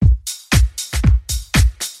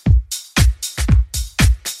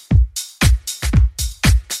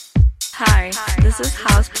this is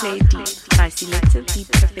House Play Deep by Selective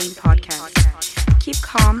Deep Caffeine Podcast. Keep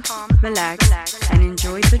calm, relax, and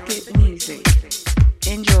enjoy the good music.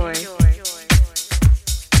 Enjoy.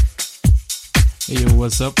 Hey yo,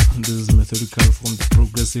 what's up? This is Methodical from the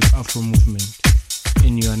Progressive Afro Movement,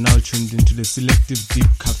 and you are now tuned into the Selective Deep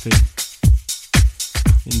Caffeine.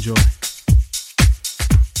 Enjoy.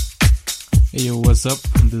 Hey yo, what's up?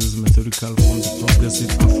 This is Methodical from the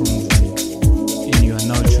Progressive Afro Movement, and you are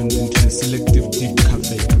now tuned into the Selective Deep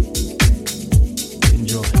Caffeine.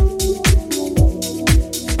 Enjoy.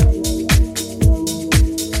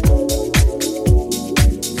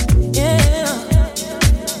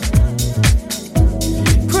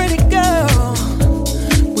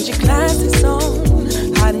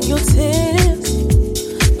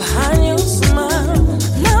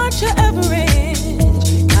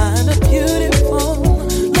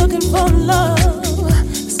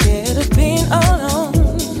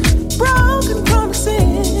 Broken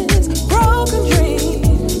promises, broken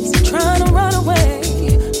dreams.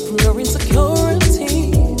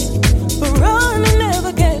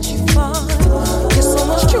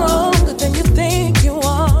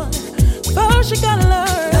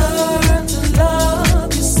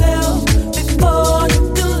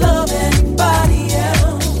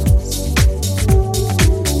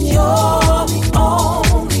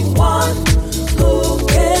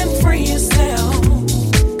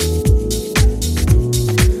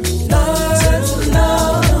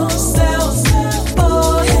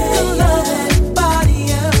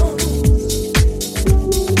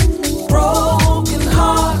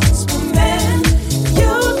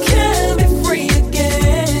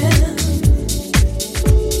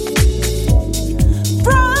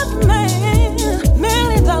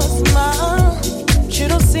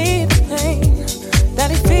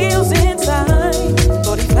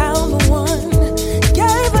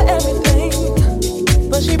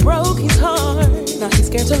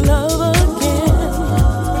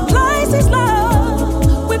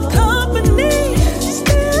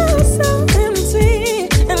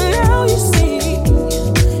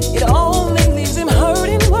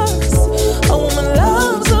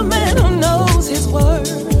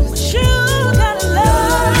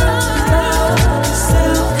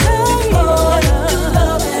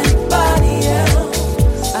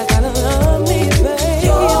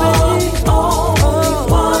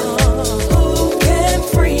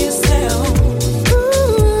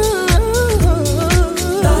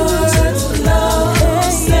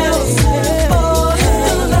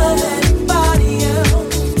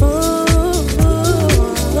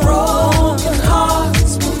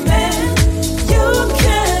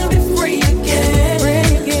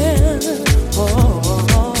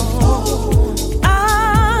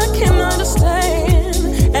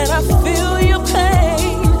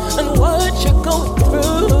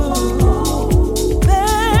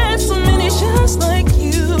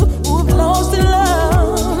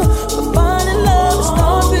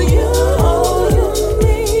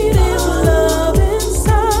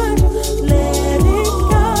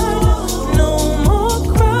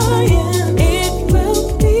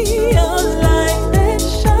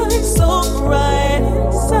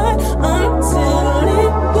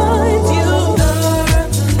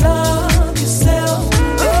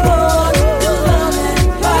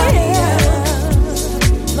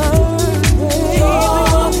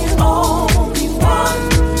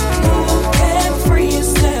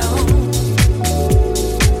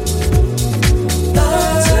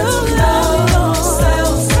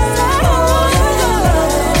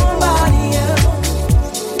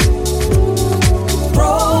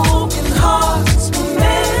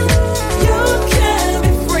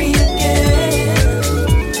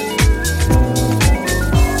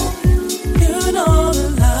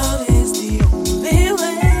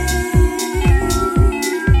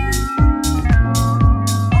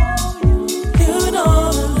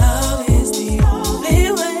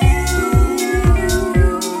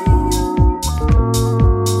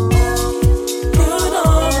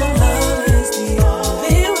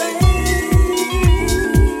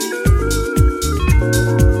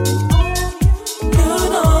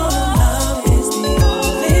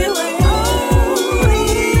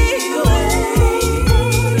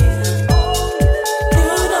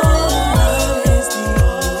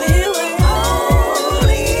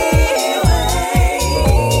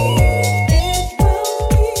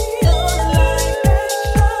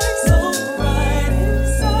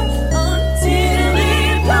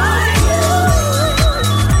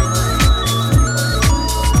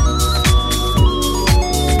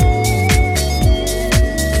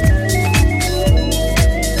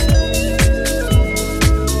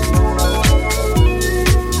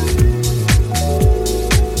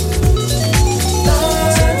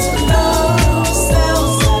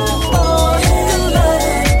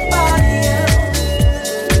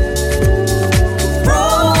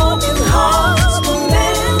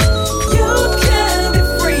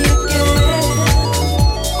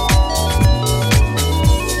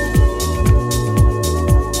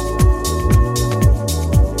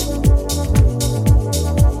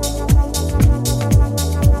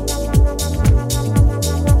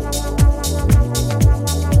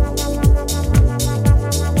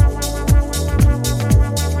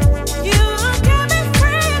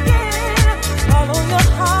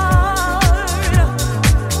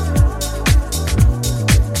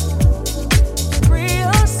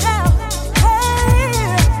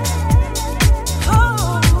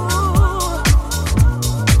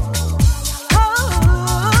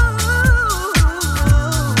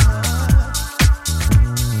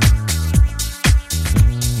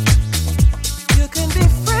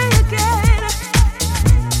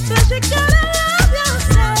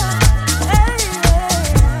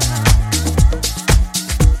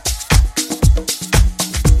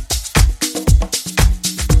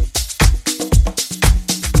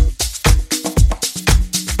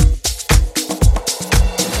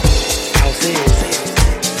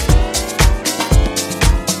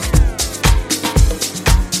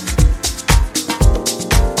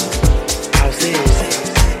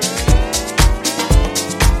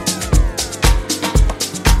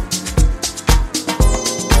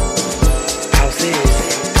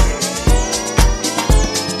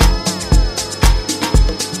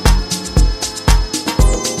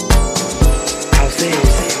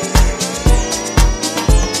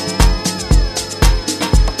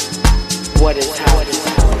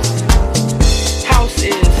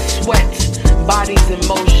 bodies in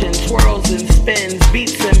motion, swirls and spins,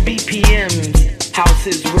 beats and BPMs. House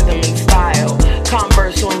is rhythm and style.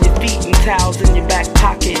 Converse on your feet and towels in your back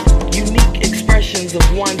pocket. Unique expressions of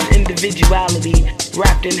one's individuality,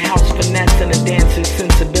 wrapped in house finesse and a dancer's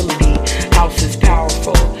sensibility. House is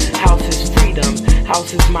powerful. House is freedom.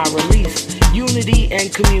 House is my release. Unity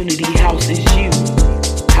and community. House is you.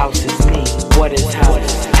 House is me. What is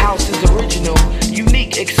house? House is original,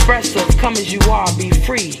 unique, expressive. Come as you are, be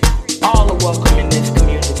free. All are welcome in this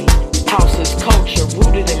community. House is culture,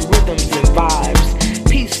 rooted in rhythms and vibes.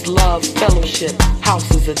 Peace, love, fellowship. House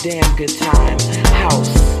is a damn good time. House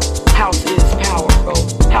is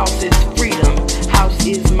powerful. House is freedom. House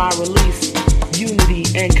is my release. Unity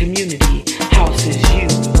and community. House is you.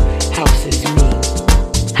 House is me.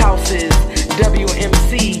 House is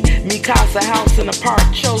WMC, Mikasa House in a Park,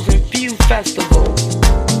 Chosen Few Festival.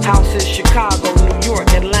 House is Chicago, New York,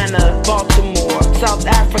 Atlanta, Baltimore, South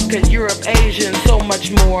Africa, Europe, Asia, and so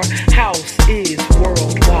much more. House is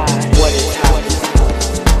worldwide. What is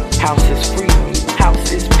house? House is freedom.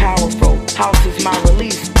 House is powerful. House is my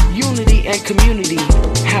release. Unity and community.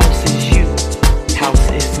 House is you. House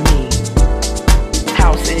is me.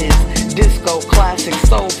 House is disco, classic,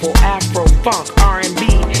 soulful, afro, funk, R&B.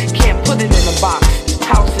 Can't put it in a box.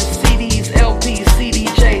 House is CDs, LPs,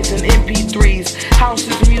 CDJs, and MP3s. House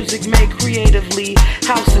is music made creatively.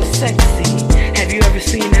 House is sexy. Have you ever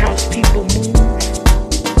seen house people move?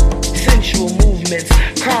 Sensual movements,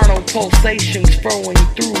 carnal pulsations flowing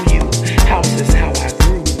through you. House is how I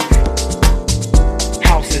groove.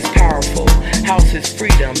 House is powerful. House is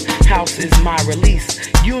freedom. House is my release.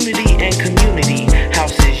 Unity and community.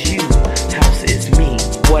 House is you. House is me.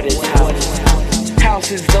 What is house?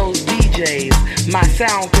 House is those DJs, my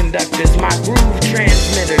sound conductors, my groove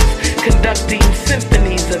transmitters, conducting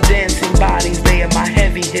symphonies of dancing bodies. They are my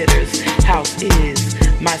heavy hitters. House is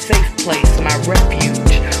my safe place, my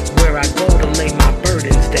refuge, where I go to lay my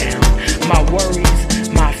burdens down, my worries,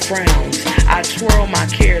 my frowns. I twirl my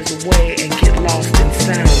cares away and get lost in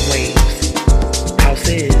sound waves.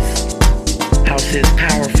 House is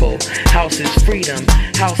powerful. House is freedom.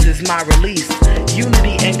 House is my release.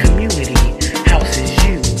 Unity and community. House is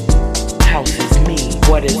you. House is me.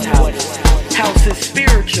 What is house? House is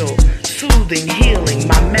spiritual, soothing, healing,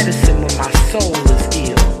 my medicine when my soul is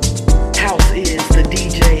ill. House is the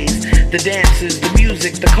DJs, the dancers, the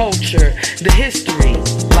music, the culture, the history.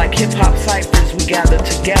 Like hip-hop ciphers, we gather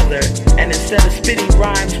together, and instead of spitting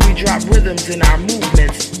rhymes, we drop rhythms in our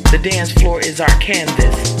movements. The dance floor is our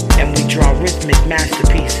canvas, and we draw rhythmic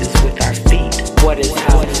masterpieces with our feet. What is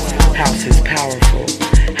house? House is powerful.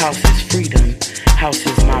 House is freedom. House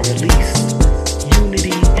is my release.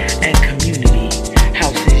 Unity and community.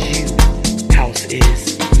 House is you. House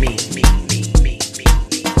is me.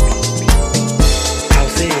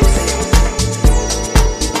 House is.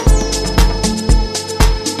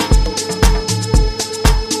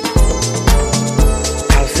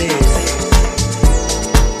 House is.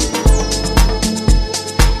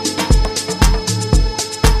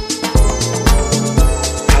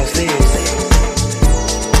 House is.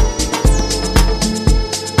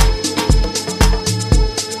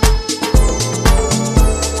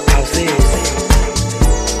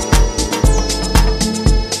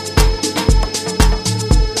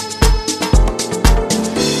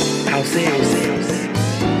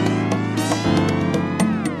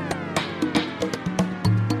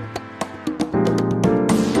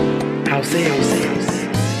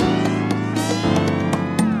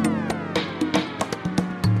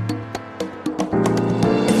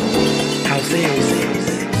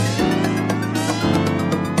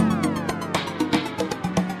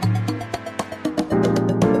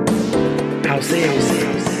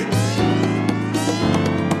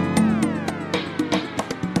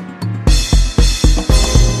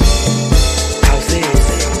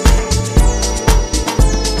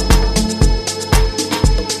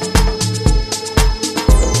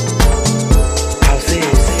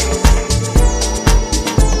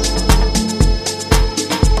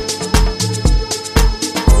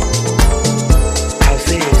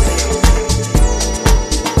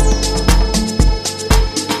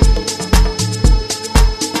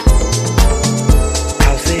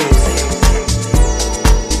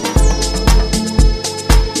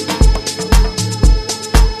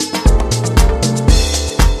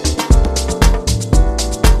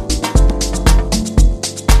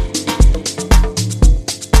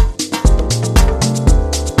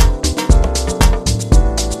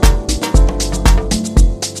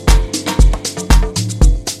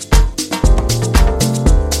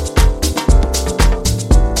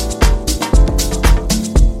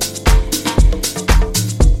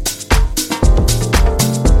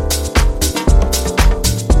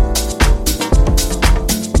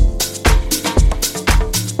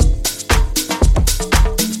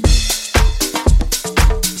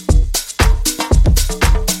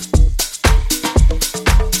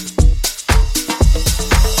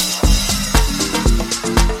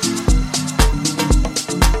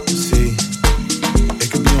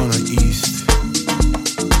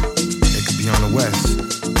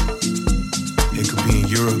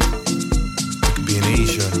 Europe, it could be in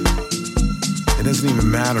Asia. It doesn't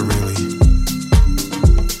even matter really.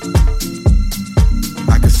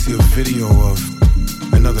 I could see a video of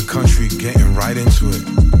another country getting right into it.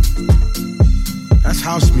 That's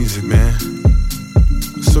house music, man.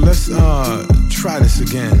 So let's try this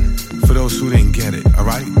again for those who didn't get it,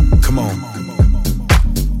 alright? Come on.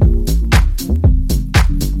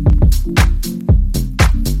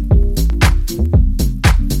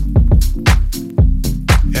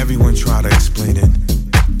 Everyone try to explain it.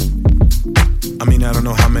 I mean, I don't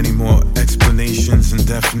know how many more explanations and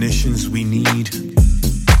definitions we need.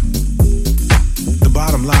 The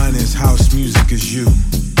bottom line is house music is you.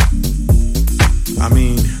 I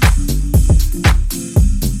mean,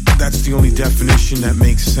 that's the only definition that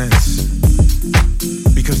makes sense.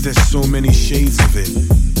 Because there's so many shades of it,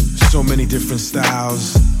 so many different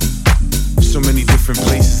styles, so many different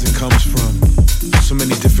places it comes from, so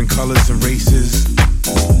many different colors and races,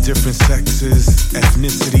 different sexes,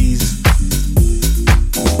 ethnicities.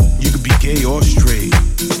 You could be gay or straight.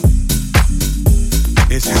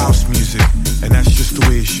 It's house music, and that's just the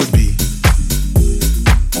way it should be.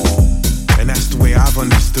 And that's the way I've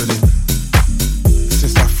understood it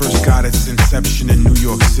since I first got its inception in New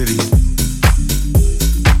York City.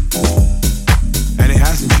 And it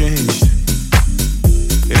hasn't changed.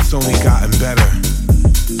 It's only gotten better.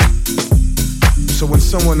 So when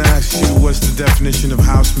someone asks you what's the definition of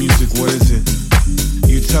house music, what is it?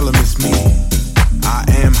 You tell them it's me. I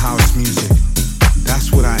am house music.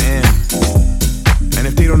 That's what I am. And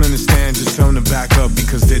if they don't understand, just tell them to back up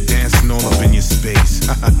because they're dancing all up in your space.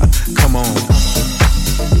 Come on.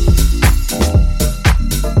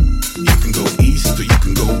 You can go east or you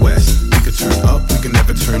can go west. We can turn up, we can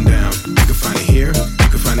never turn down. You can find it here, you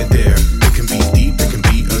can find it there. It can be deep, it can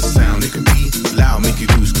be a sound. It can be loud, make you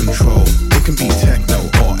lose control. It can be techno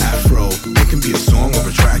or afro. It can be a song or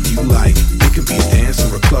a track you like. It can be a dance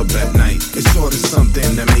or a club at night. It's sort of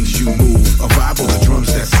something that makes you move. A vibe or the drums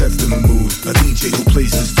that sets the mood. A DJ who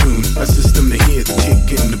plays this tune. A system to hear the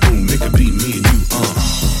kick in the boom. It could be me and you,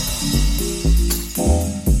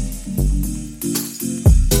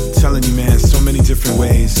 Telling you, man, so many different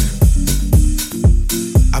ways.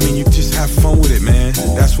 I mean, you just have fun with it, man.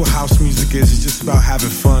 That's what house music is. It's just about having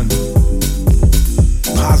fun.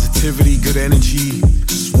 Positivity, good energy,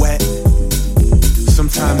 sweat,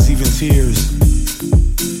 sometimes even tears.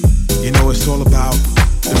 You know, it's all about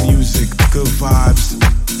the music, good vibes.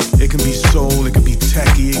 It can be soul, it can be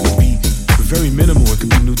techie, it can be very minimal. It can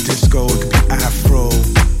be new disco, it can be afro.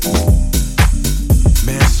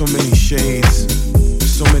 Man, so many shades,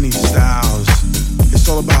 so many styles. It's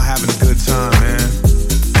all about having a good time, man.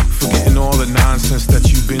 Forgetting all the nonsense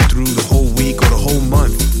that you've been through the whole week or the whole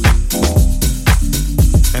month.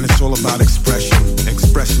 And it's all about expression,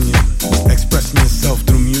 expressing yourself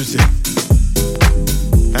through music.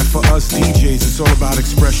 And for us DJs, it's all about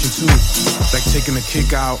expression too. Like taking the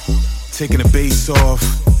kick out, taking the bass off,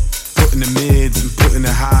 putting the mids and putting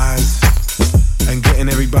the highs, and getting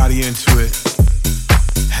everybody into it.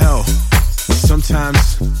 Hell,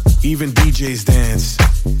 sometimes even DJs dance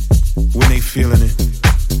when they feeling it.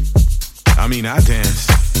 I mean, I dance.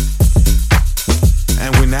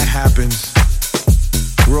 And when that happens,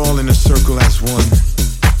 we're all in a circle as one.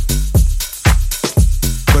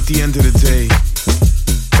 But the end of the day,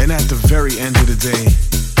 and at the very end of the day,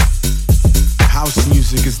 house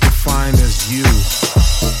music is defined as you.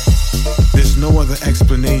 There's no other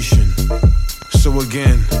explanation. So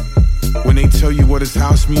again, when they tell you what is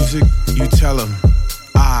house music, you tell them,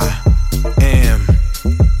 I am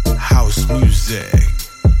house music.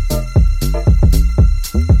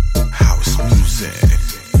 House music.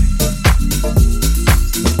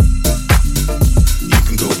 You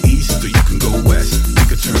can go east or you can go west. You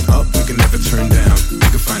can turn up, you can never turn down. You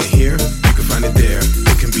can find it here, you can find it there.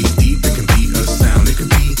 It can be deep, it can be a sound. It can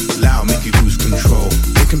be loud, make you lose control.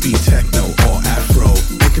 It can be techno or afro.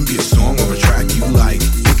 It can be a song or a track you like.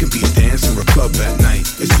 It can be a dance or a club at night.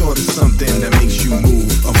 It's sort of something that makes you move.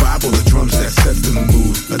 A vibe or the drums that sets the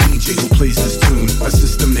mood. A DJ who plays this tune. A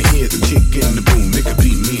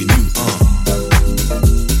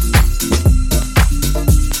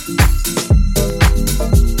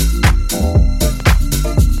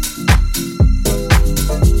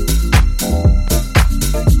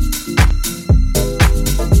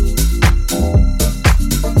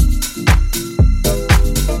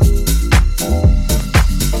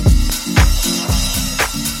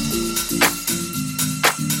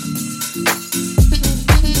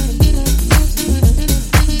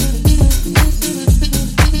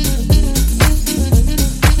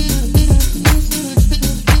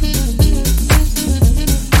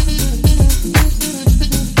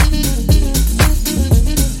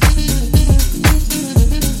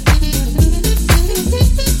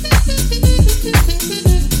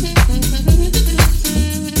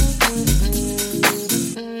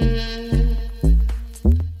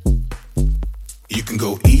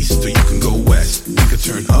east or you can go west. We could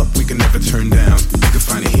turn up, we can never turn down. You can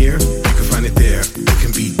find it here, you can find it there. It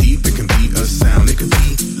can be deep, it can be a sound. It can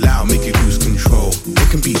be loud, make you lose control. It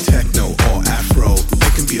can be techno or afro.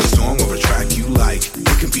 It can be a song or a track you like.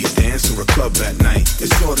 It can be a dance or a club at night.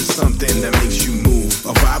 It's sort of something that makes you move.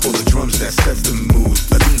 A vibe or the drums that sets the mood.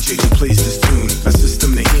 A DJ who plays this tune. A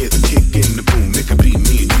system to hear the kick and the boom. It could be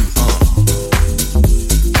me and you,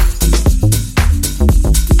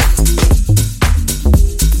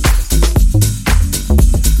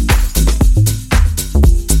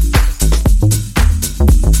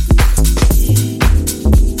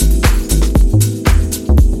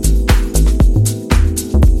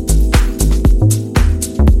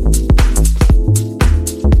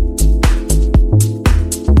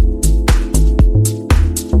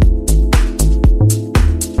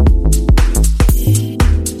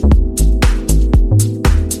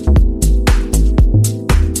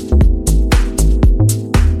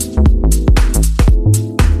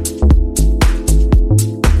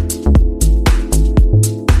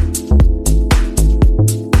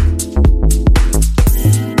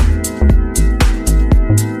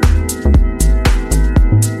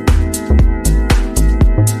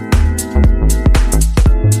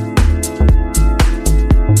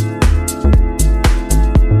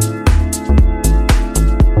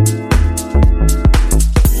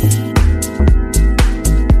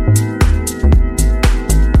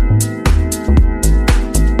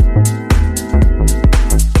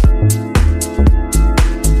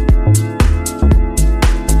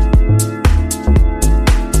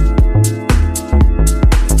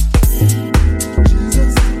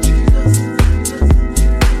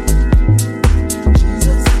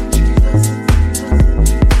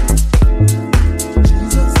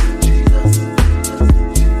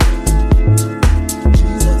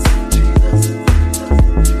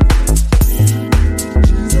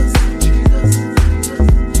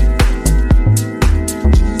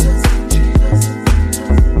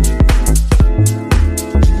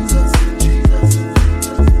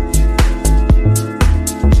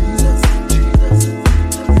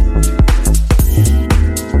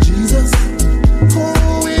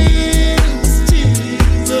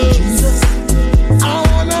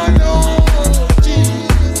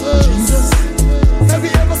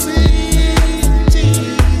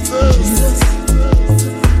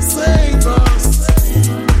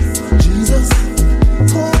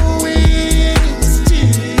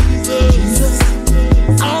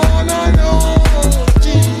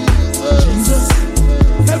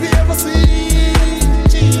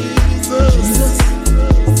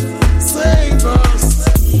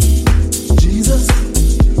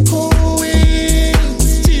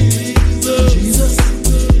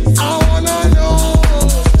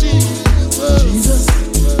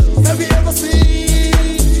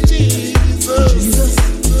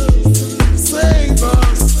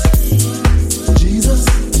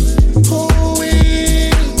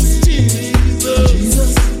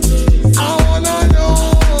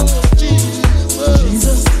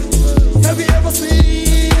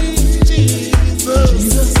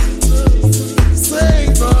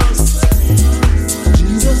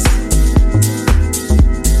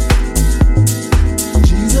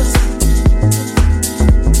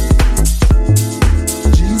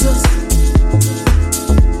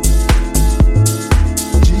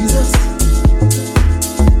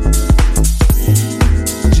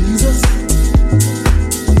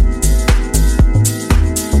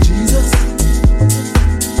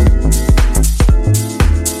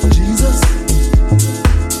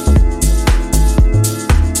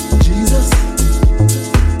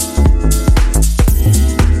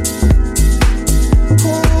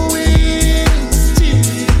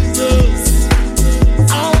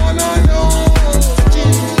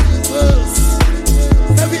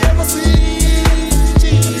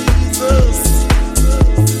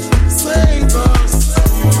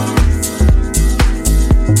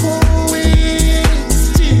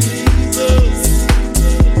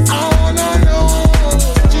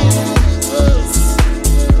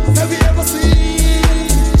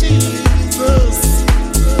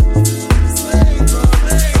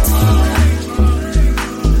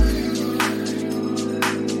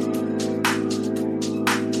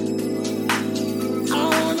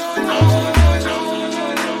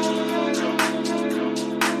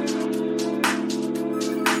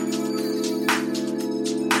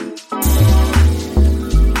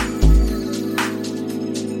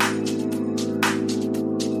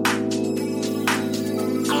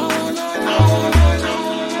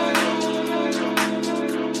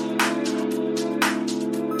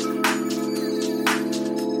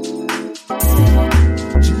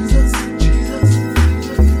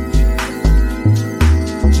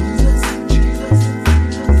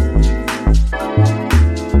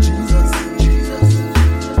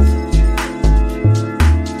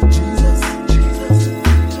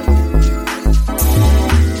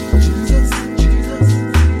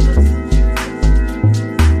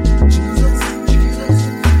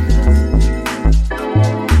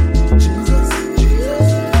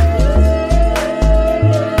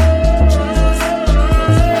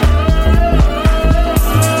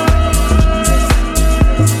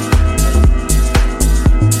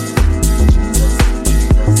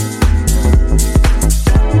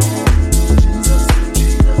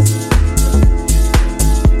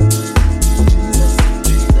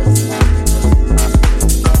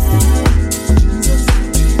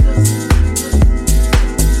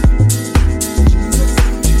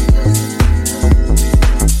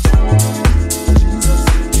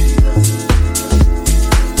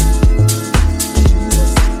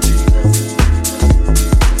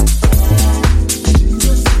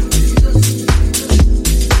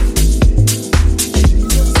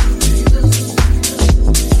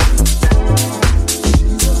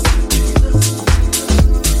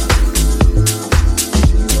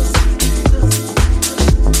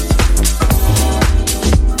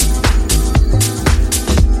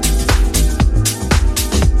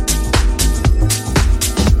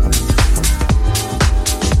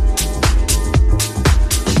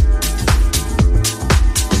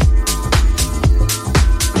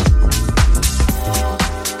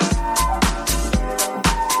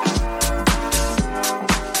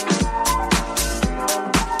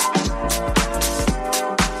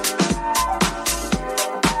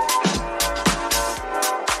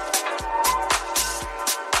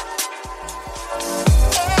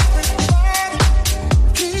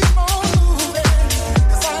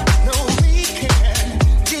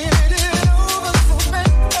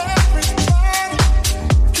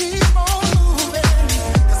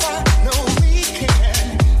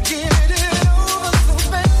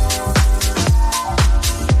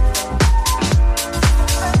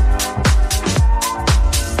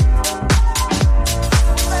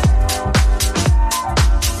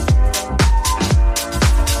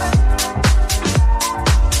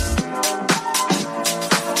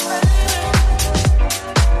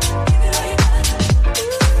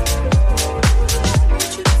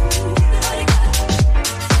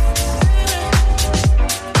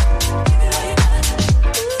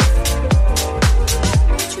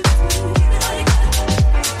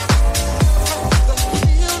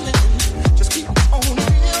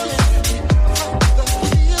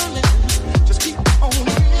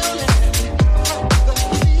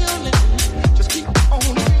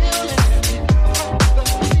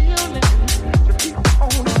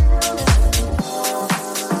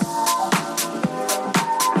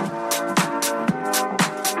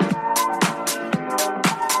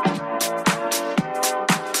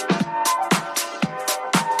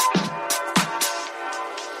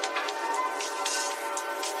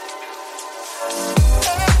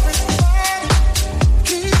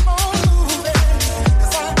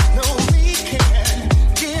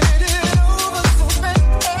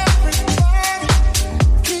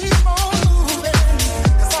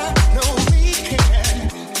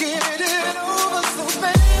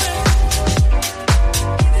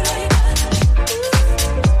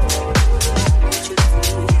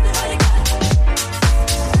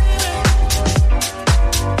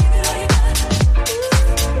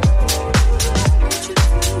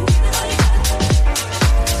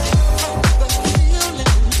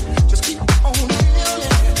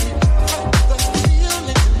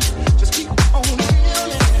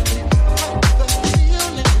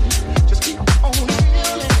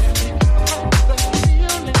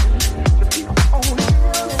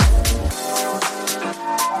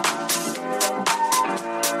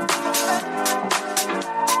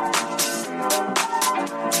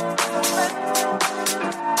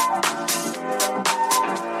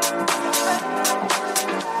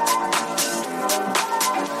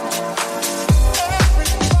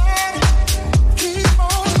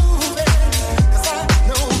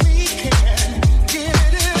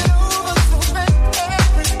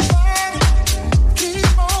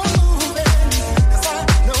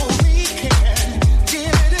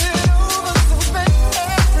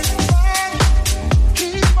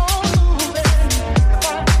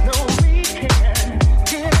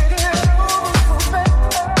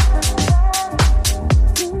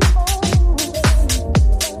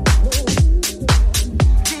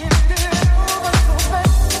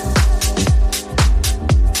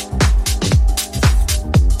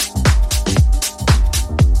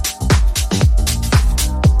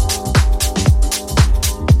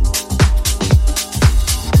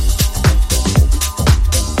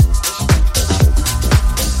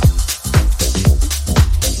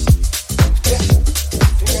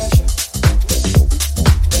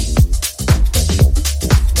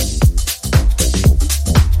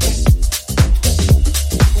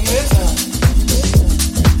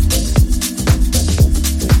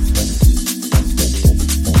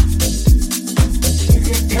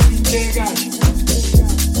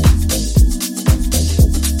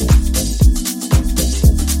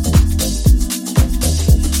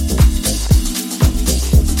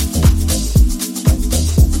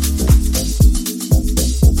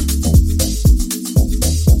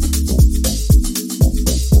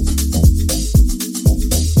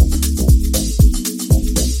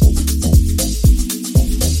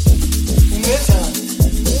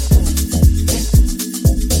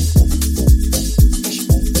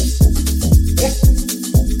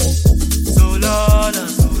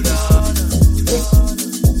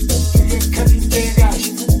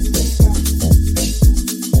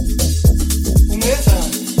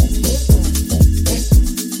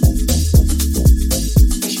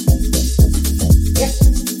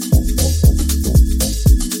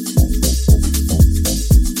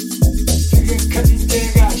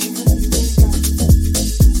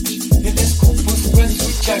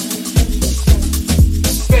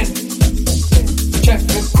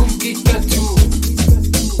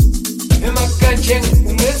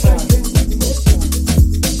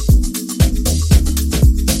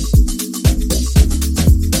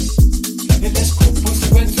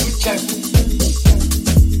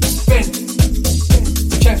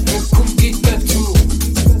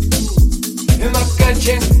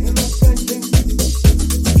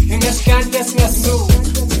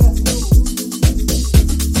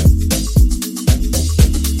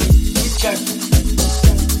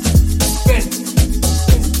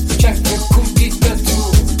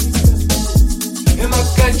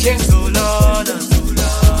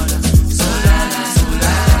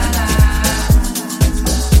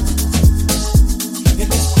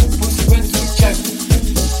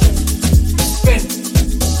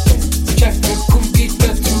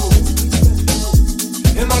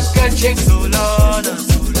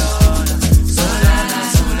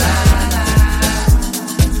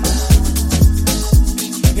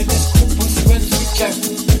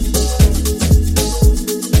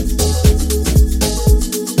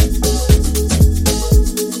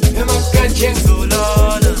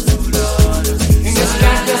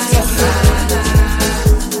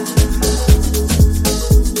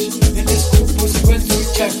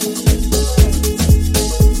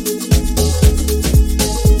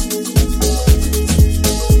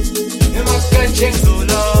 Jen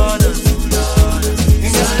Solana,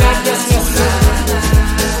 in the darkness,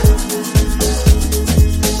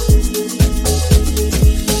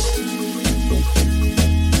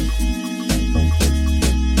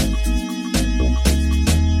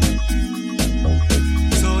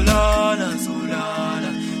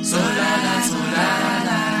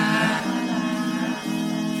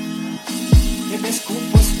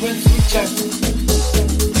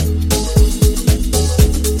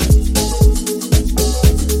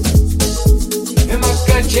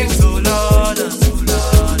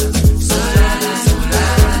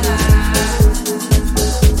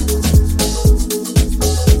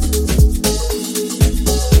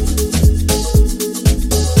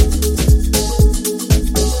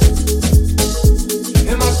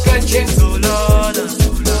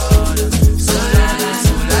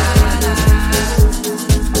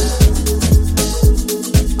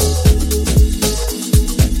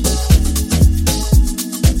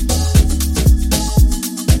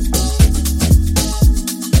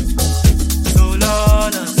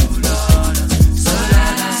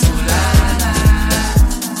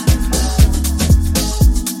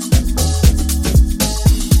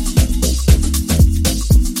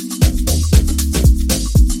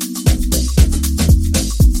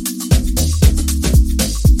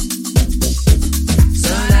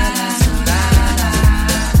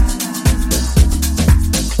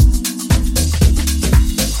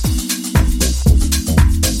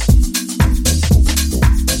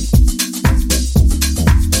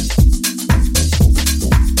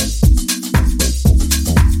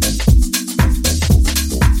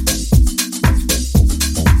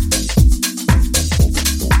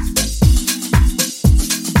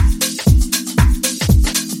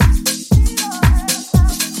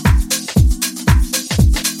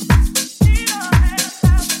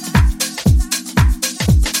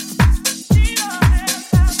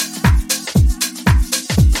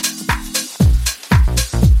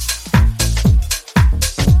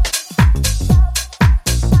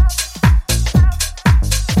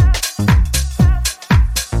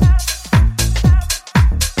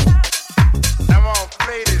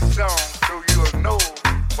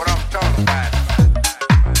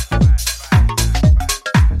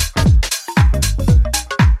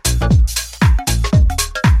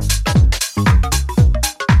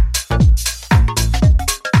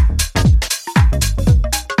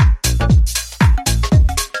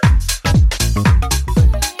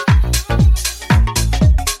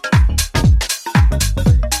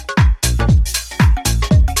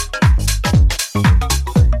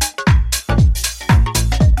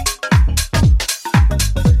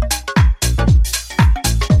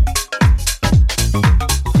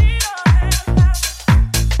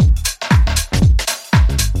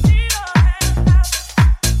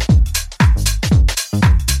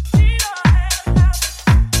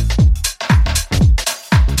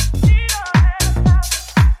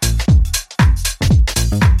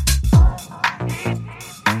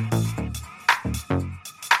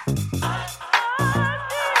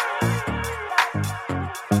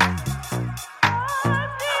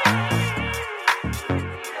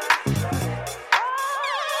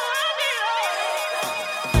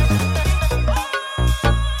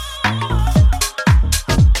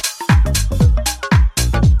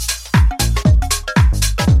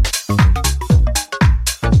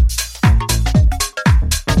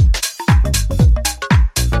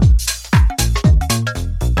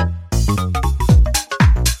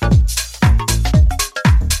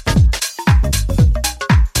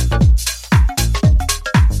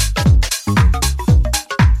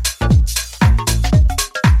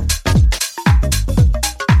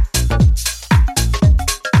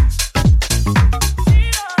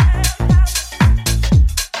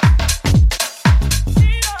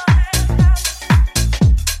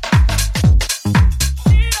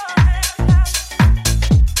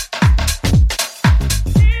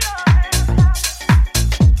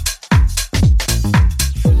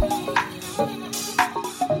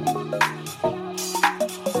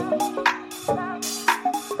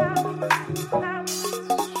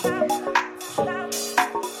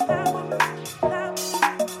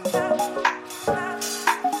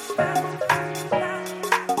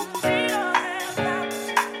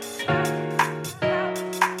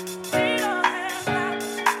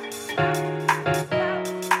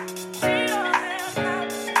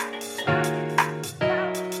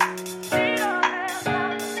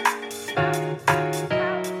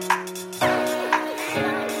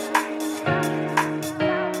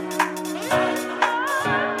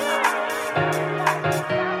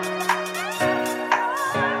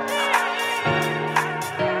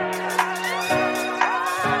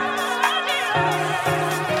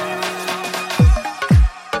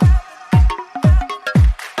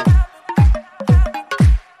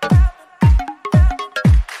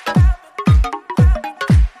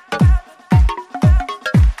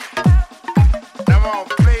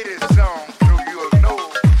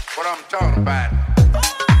 bad.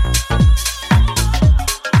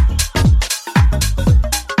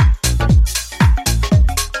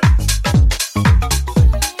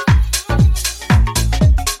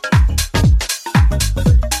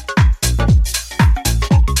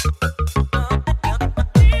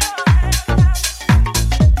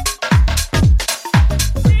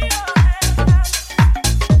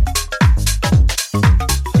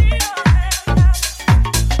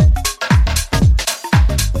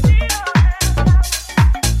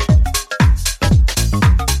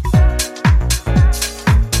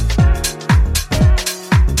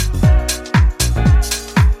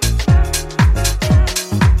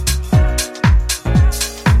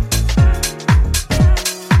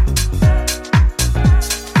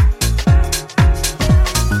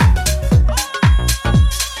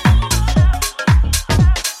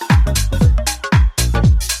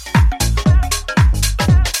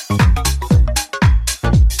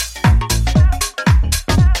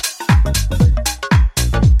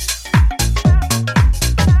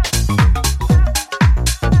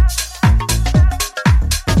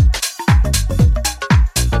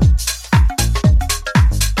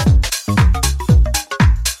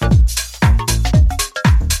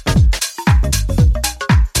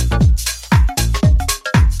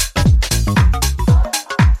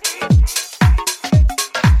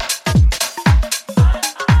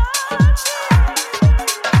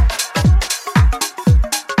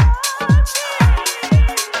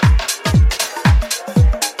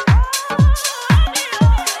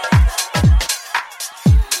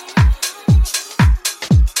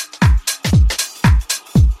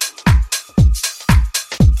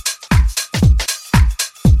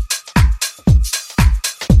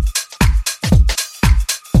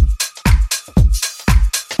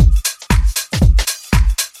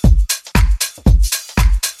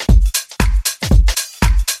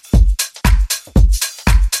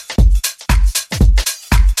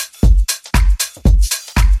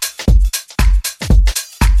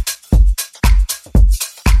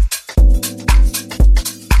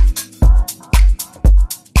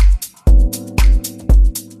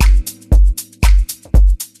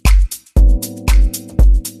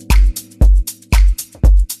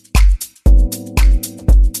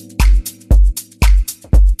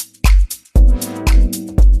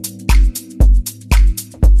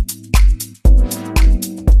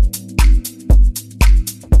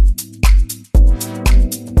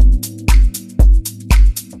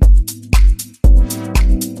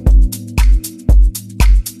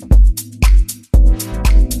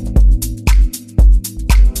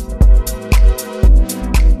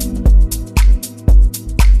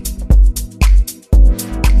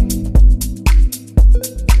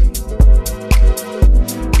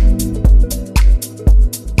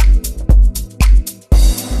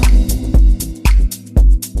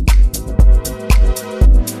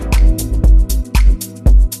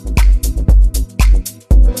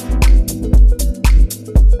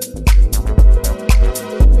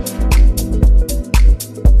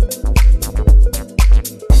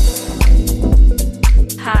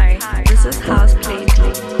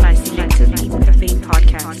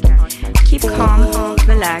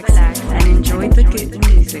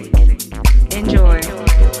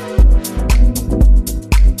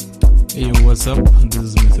 What's up? This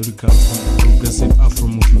is Methodical from the Progressive Afro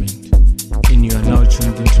Movement, and you are now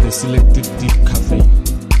tuned into the Selective Deep Caffeine.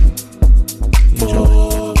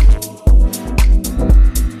 Enjoy.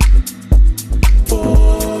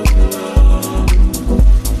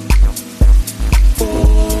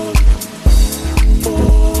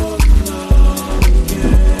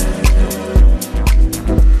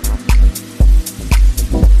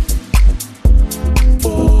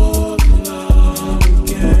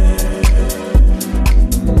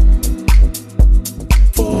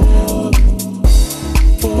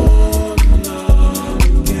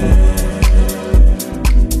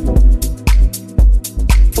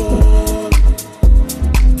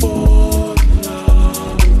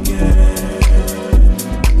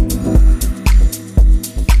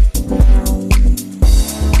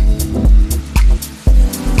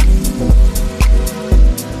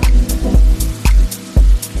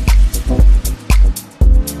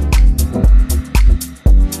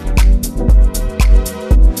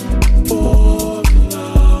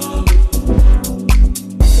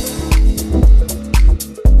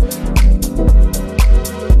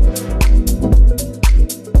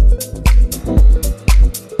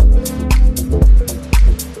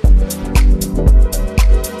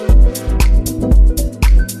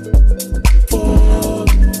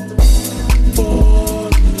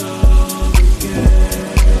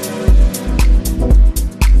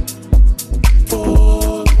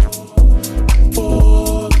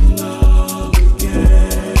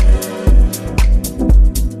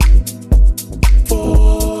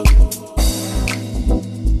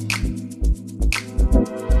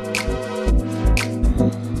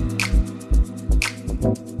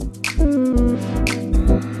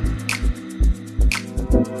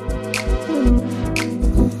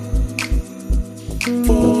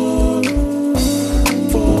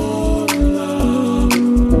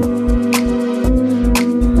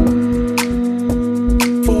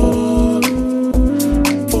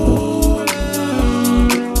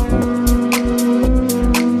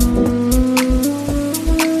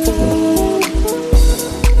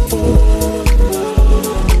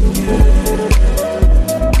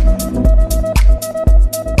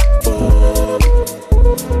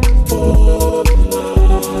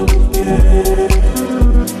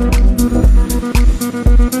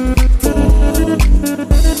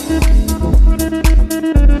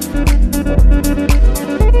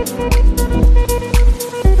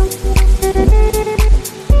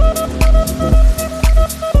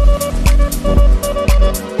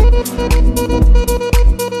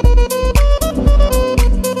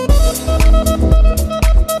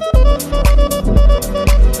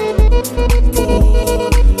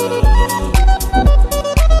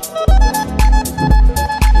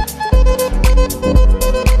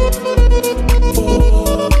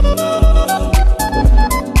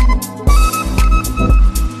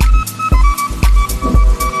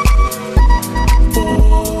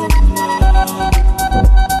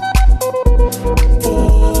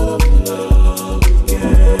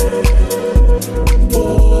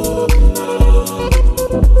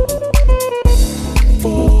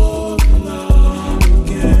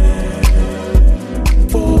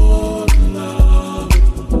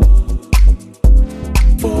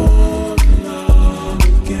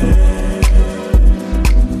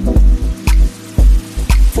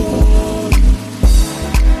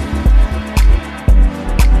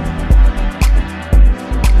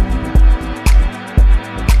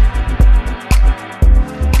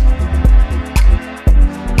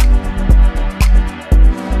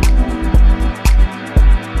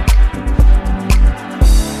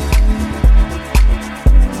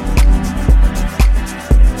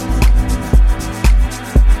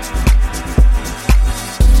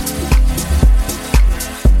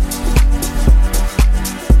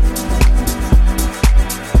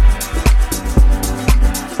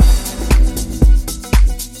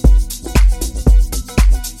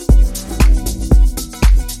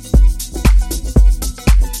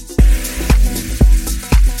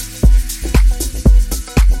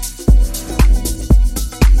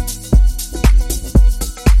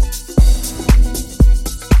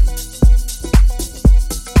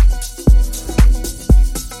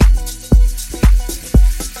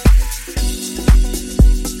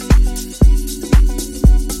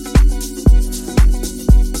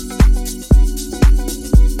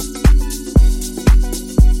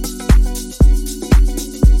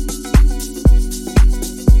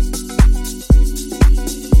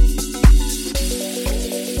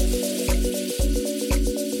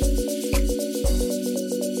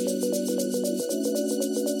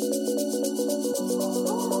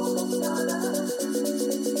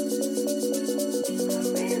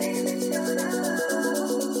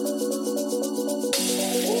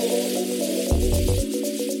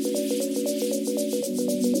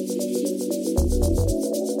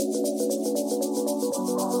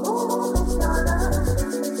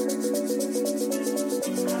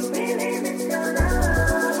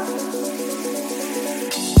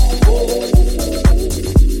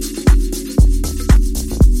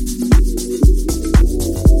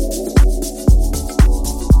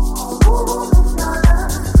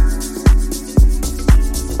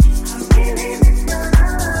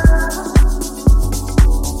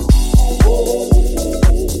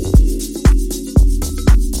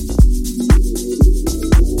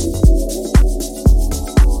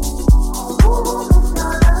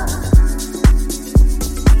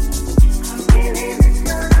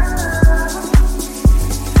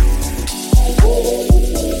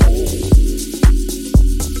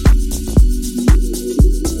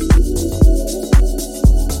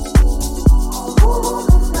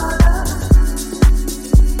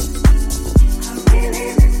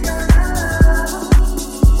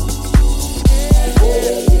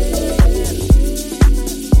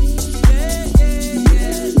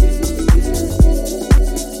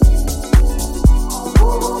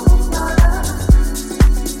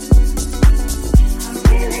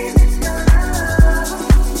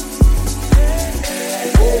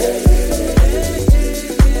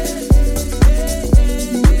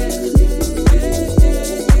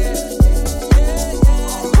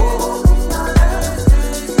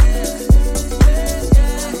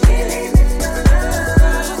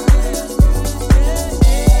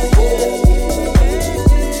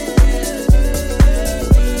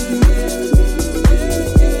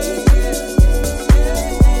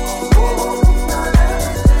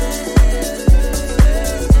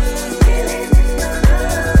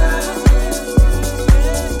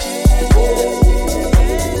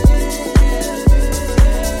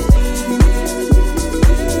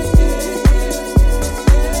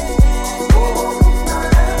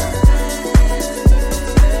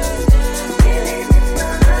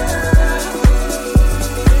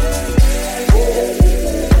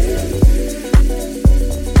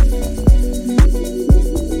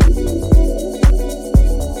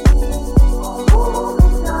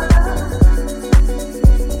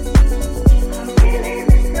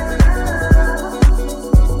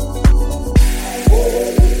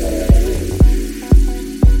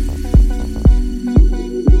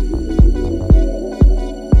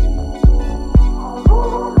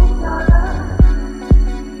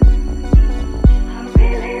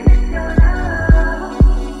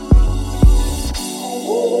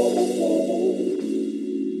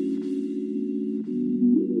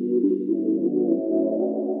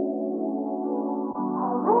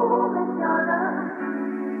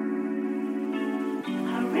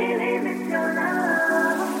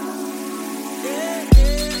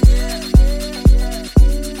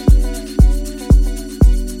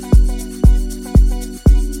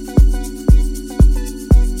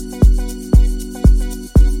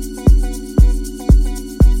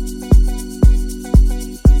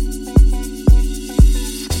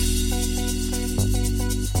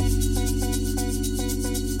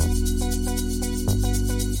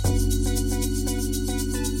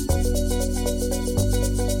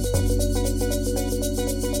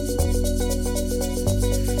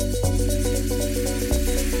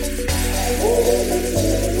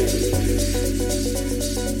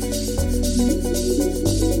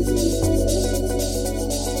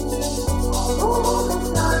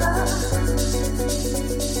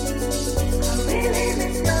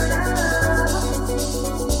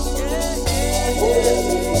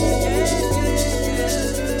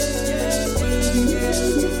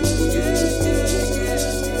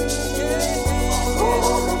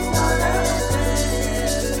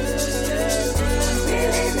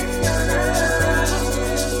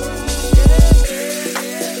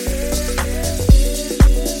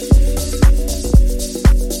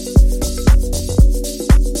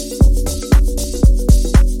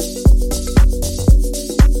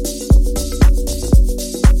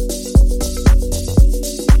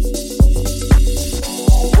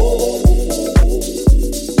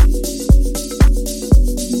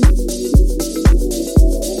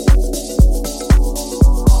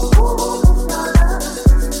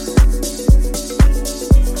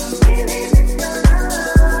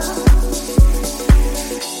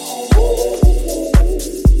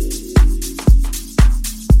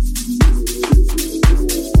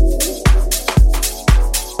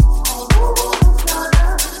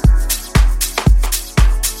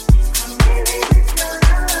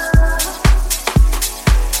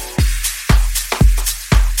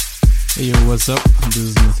 Hey yo, what's up? This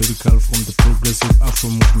is Methodical from the Progressive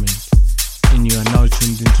Afro Movement, and you are now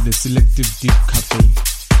tuned into the Selective Deep Caffeine.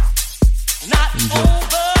 Enjoy.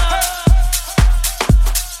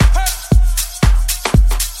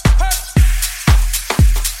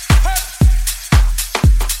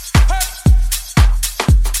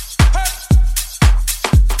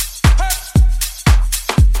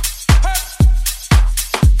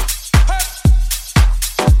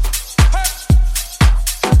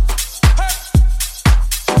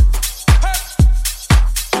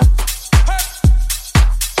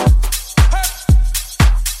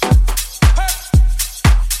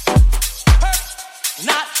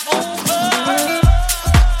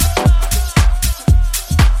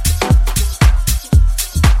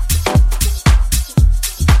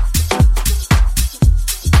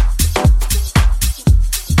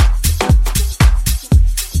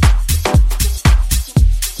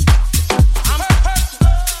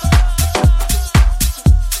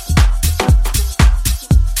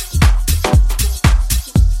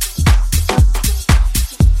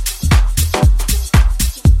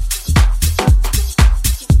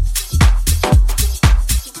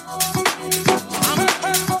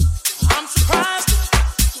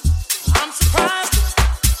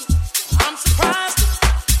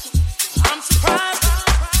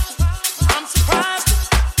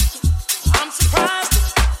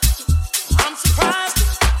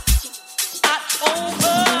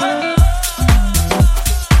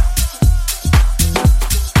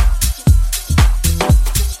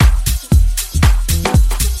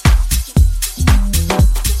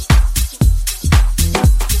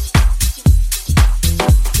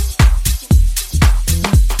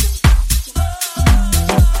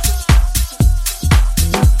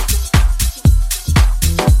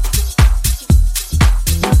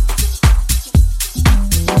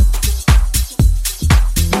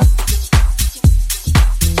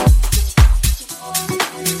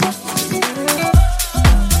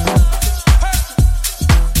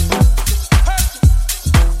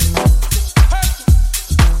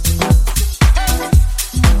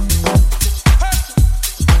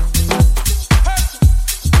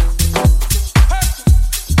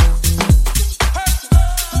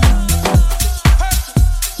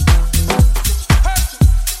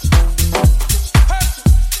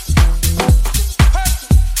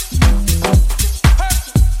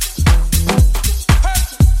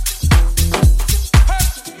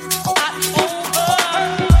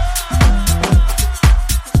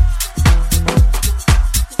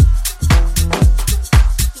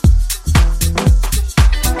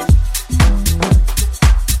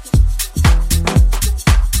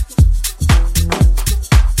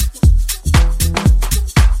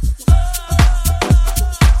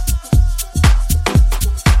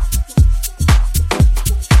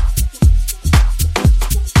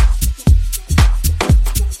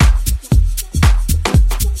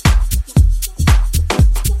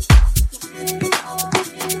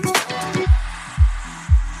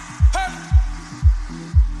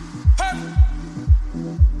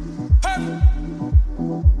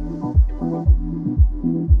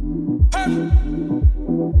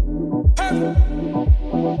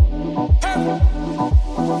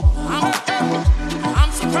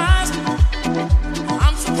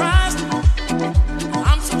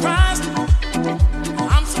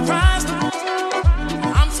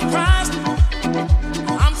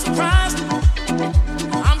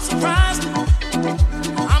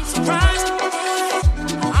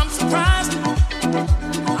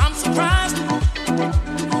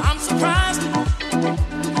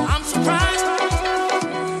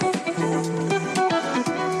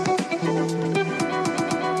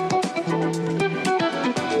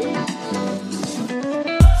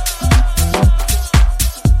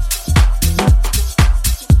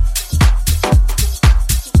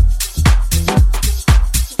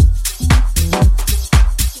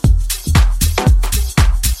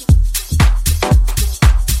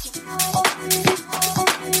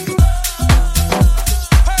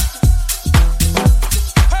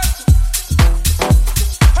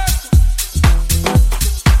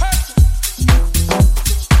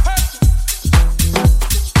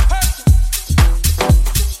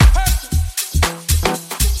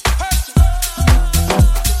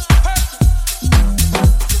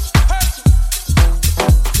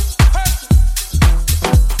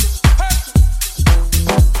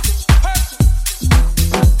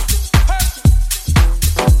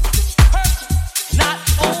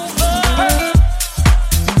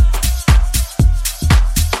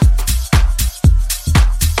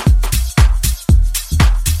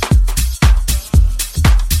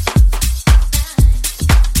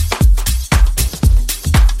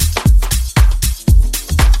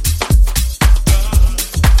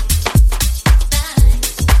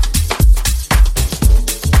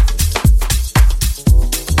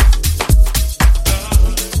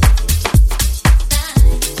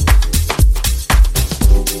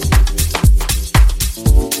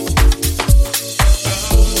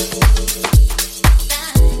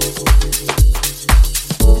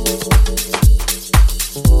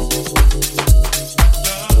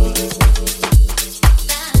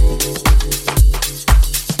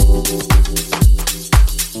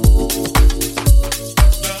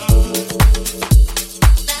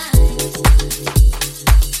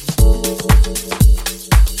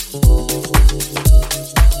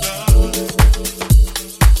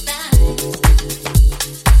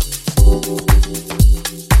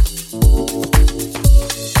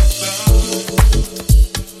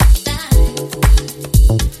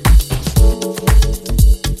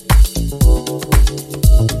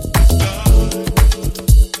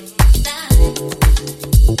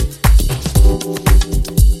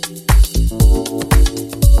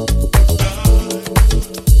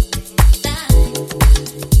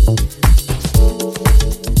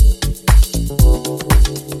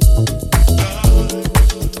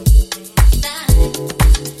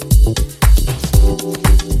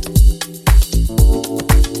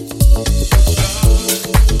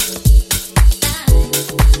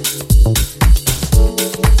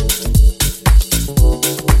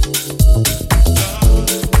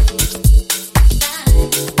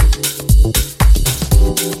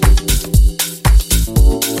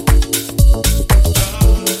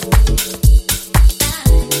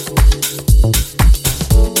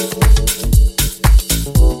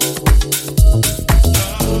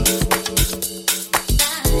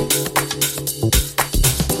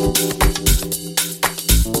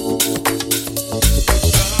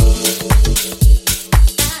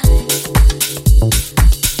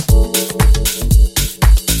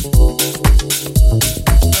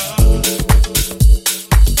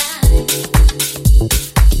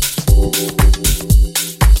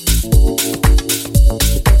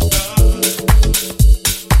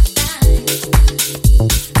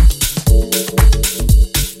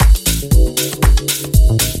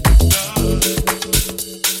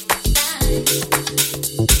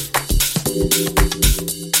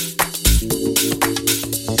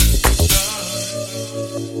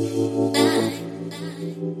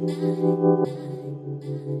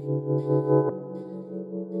 I